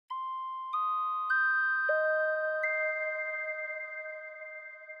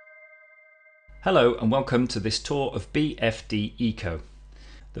Hello and welcome to this tour of BFD Eco.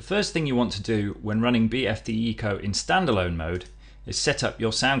 The first thing you want to do when running BFD Eco in standalone mode is set up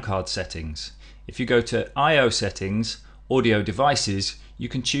your Soundcard settings. If you go to I/O settings, audio devices, you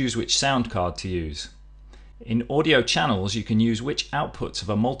can choose which sound card to use. In audio channels you can use which outputs of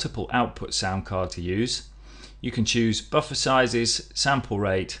a multiple output sound card to use. You can choose buffer sizes, sample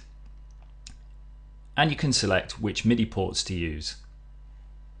rate, and you can select which MIDI ports to use.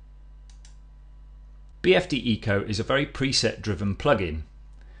 BFD Eco is a very preset driven plugin.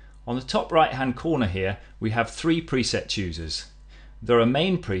 On the top right hand corner here we have three preset choosers. There are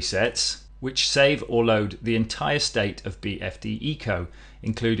main presets which save or load the entire state of BFD Eco,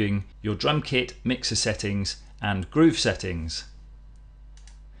 including your drum kit, mixer settings and groove settings.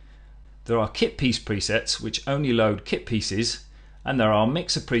 There are kit piece presets which only load kit pieces, and there are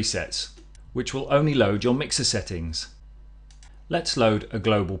mixer presets which will only load your mixer settings. Let's load a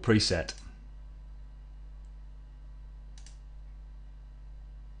global preset.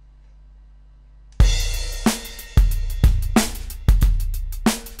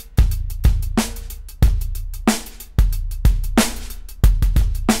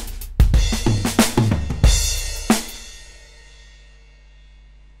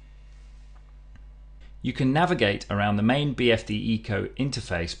 You can navigate around the main BFD Eco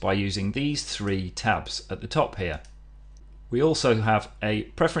interface by using these three tabs at the top here. We also have a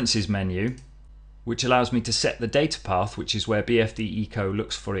preferences menu which allows me to set the data path, which is where BFD Eco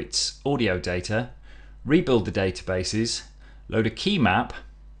looks for its audio data, rebuild the databases, load a key map,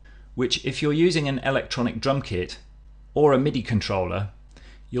 which if you're using an electronic drum kit or a MIDI controller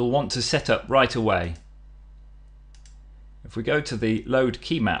you'll want to set up right away. If we go to the load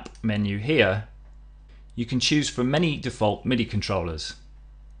key map menu here, you can choose from many default MIDI controllers.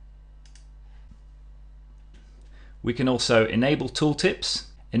 We can also enable tooltips,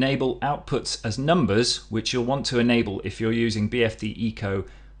 enable outputs as numbers, which you'll want to enable if you're using BFD Eco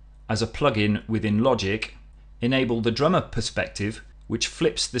as a plugin within Logic, enable the drummer perspective, which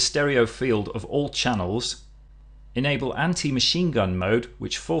flips the stereo field of all channels, enable anti-machine gun mode,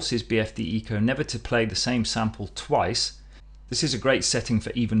 which forces BFD Eco never to play the same sample twice. This is a great setting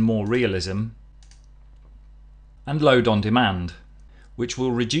for even more realism. And load on demand, which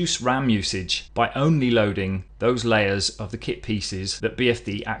will reduce RAM usage by only loading those layers of the kit pieces that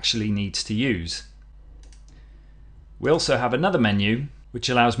BFD actually needs to use. We also have another menu which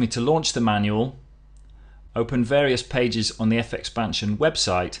allows me to launch the manual, open various pages on the FXpansion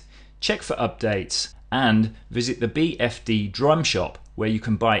website, check for updates, and visit the BFD drum shop where you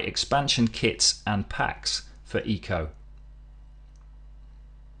can buy expansion kits and packs for Eco.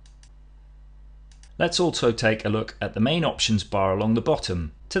 Let's also take a look at the main options bar along the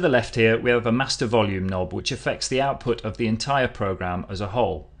bottom. To the left here we have a master volume knob which affects the output of the entire program as a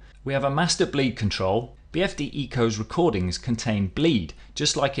whole. We have a master bleed control. BFD Eco's recordings contain bleed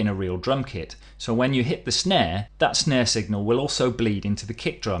just like in a real drum kit, so when you hit the snare, that snare signal will also bleed into the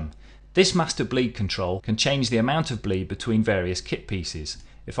kick drum. This master bleed control can change the amount of bleed between various kit pieces.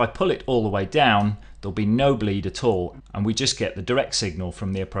 If I pull it all the way down, there'll be no bleed at all and we just get the direct signal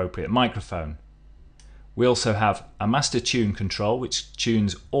from the appropriate microphone. We also have a master tune control which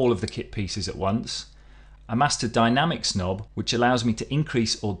tunes all of the kit pieces at once, a master dynamics knob which allows me to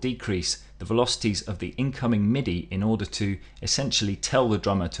increase or decrease the velocities of the incoming MIDI in order to essentially tell the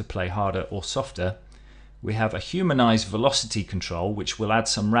drummer to play harder or softer. We have a humanized velocity control which will add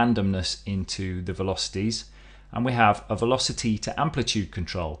some randomness into the velocities, and we have a velocity to amplitude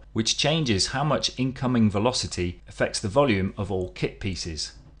control which changes how much incoming velocity affects the volume of all kit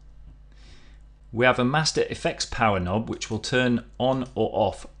pieces. We have a master effects power knob which will turn on or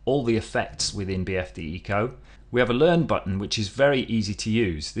off all the effects within BFD Eco. We have a learn button which is very easy to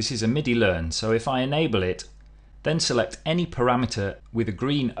use. This is a MIDI learn, so if I enable it, then select any parameter with a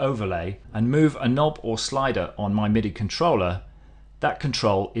green overlay and move a knob or slider on my MIDI controller, that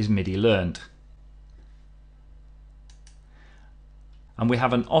control is MIDI learned. And we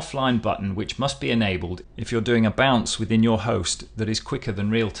have an offline button which must be enabled if you're doing a bounce within your host that is quicker than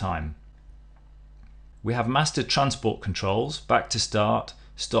real time. We have master transport controls, back to start,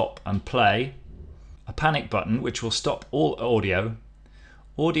 stop and play, a panic button which will stop all audio,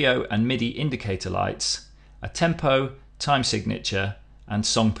 audio and MIDI indicator lights, a tempo, time signature and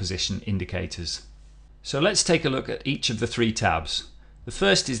song position indicators. So let's take a look at each of the three tabs. The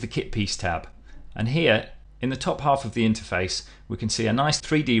first is the kit piece tab, and here in the top half of the interface we can see a nice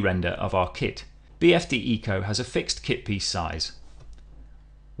 3D render of our kit. BFD Eco has a fixed kit piece size.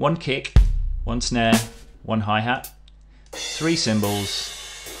 One kick, one snare, one hi-hat, 3 cymbals,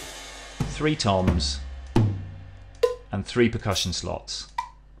 3 toms and 3 percussion slots.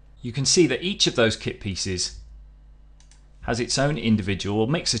 You can see that each of those kit pieces has its own individual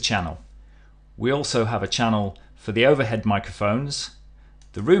mixer channel. We also have a channel for the overhead microphones,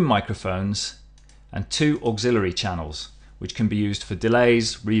 the room microphones, and 2 auxiliary channels, which can be used for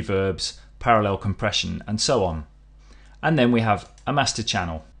delays, reverbs, parallel compression, and so on. And then we have a master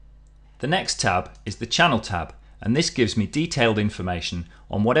channel. The next tab is the channel tab, and this gives me detailed information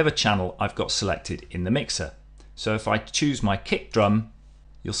on whatever channel I've got selected in the mixer. So if I choose my kick drum,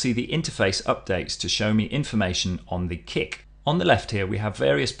 you'll see the interface updates to show me information on the kick. On the left here we have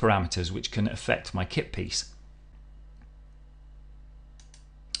various parameters which can affect my kit piece.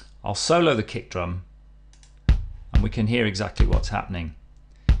 I'll solo the kick drum and we can hear exactly what's happening.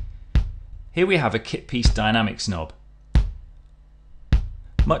 Here we have a kit piece dynamics knob.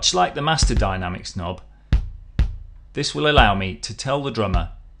 Much like the master dynamics knob, this will allow me to tell the drummer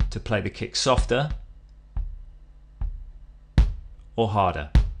to play the kick softer or harder.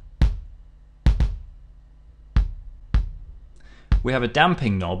 We have a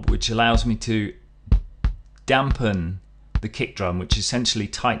damping knob which allows me to dampen the kick drum, which essentially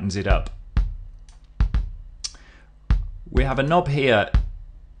tightens it up. We have a knob here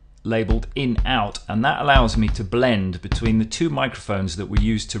labelled in out, and that allows me to blend between the 2 microphones that we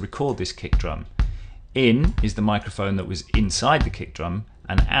used to record this kick drum. In is the microphone that was inside the kick drum,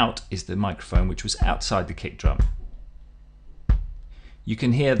 and out is the microphone which was outside the kick drum. You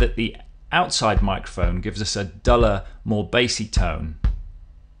can hear that the outside microphone gives us a duller, more bassy tone,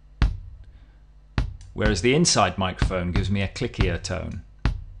 whereas the inside microphone gives me a clickier tone.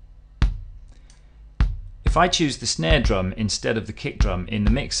 If I choose the snare drum instead of the kick drum in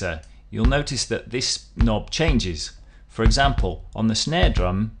the mixer, you'll notice that this knob changes. For example, on the snare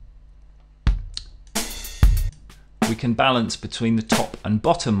drum, we can balance between the top and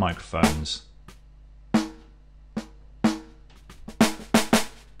bottom microphones.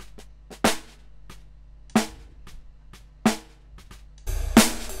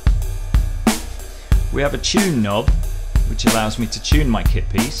 We have a tune knob, which allows me to tune my kit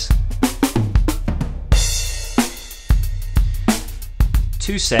piece.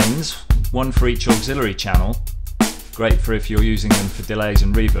 2 sends, 1 for each auxiliary channel, great for if you're using them for delays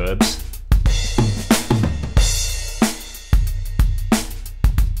and reverbs.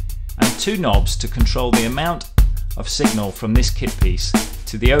 And 2 knobs to control the amount of signal from this kit piece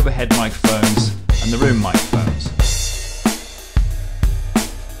to the overhead microphones and the room microphones.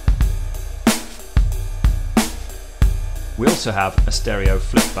 We also have a stereo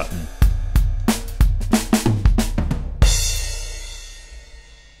flip button.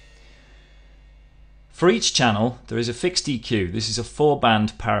 For each channel there is a fixed EQ. This is a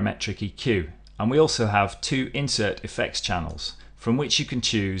 4-band parametric EQ, and we also have 2 insert effects channels from which you can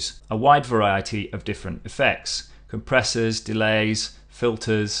choose a wide variety of different effects: compressors, delays,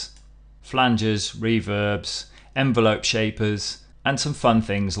 filters, flanges, reverbs, envelope shapers, and some fun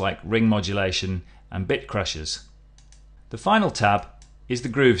things like ring modulation and bit crushers. The final tab is the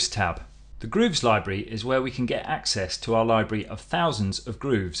Grooves tab. The Grooves library is where we can get access to our library of thousands of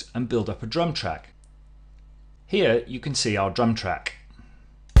grooves and build up a drum track. Here you can see our drum track.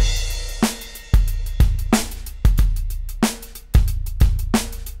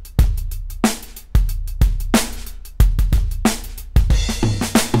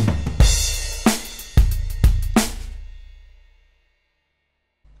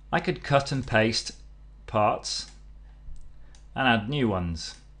 I could cut and paste parts and add new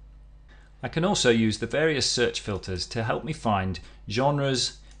ones. I can also use the various search filters to help me find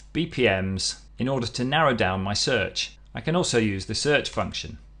genres, BPMs, in order to narrow down my search. I can also use the search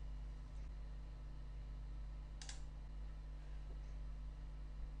function.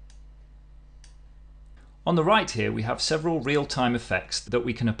 On the right here we have several real-time effects that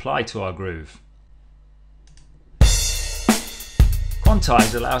we can apply to our groove.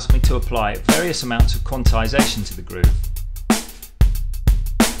 Quantize allows me to apply various amounts of quantization to the groove.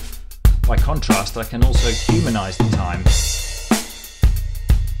 By contrast, I can also humanize the time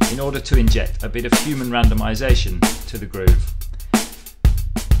in order to inject a bit of human randomization to the groove.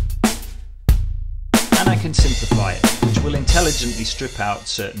 And I can simplify it, which will intelligently strip out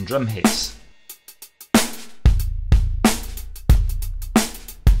certain drum hits.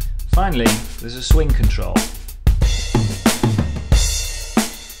 Finally, there's a swing control.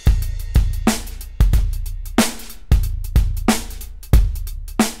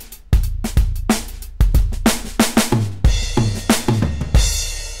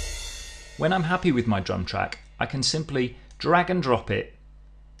 When I'm happy with my drum track, I can simply drag and drop it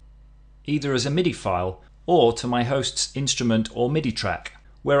either as a MIDI file or to my host's instrument or MIDI track,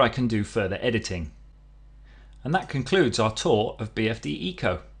 where I can do further editing. And that concludes our tour of BFD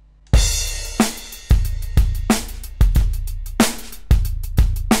Eco.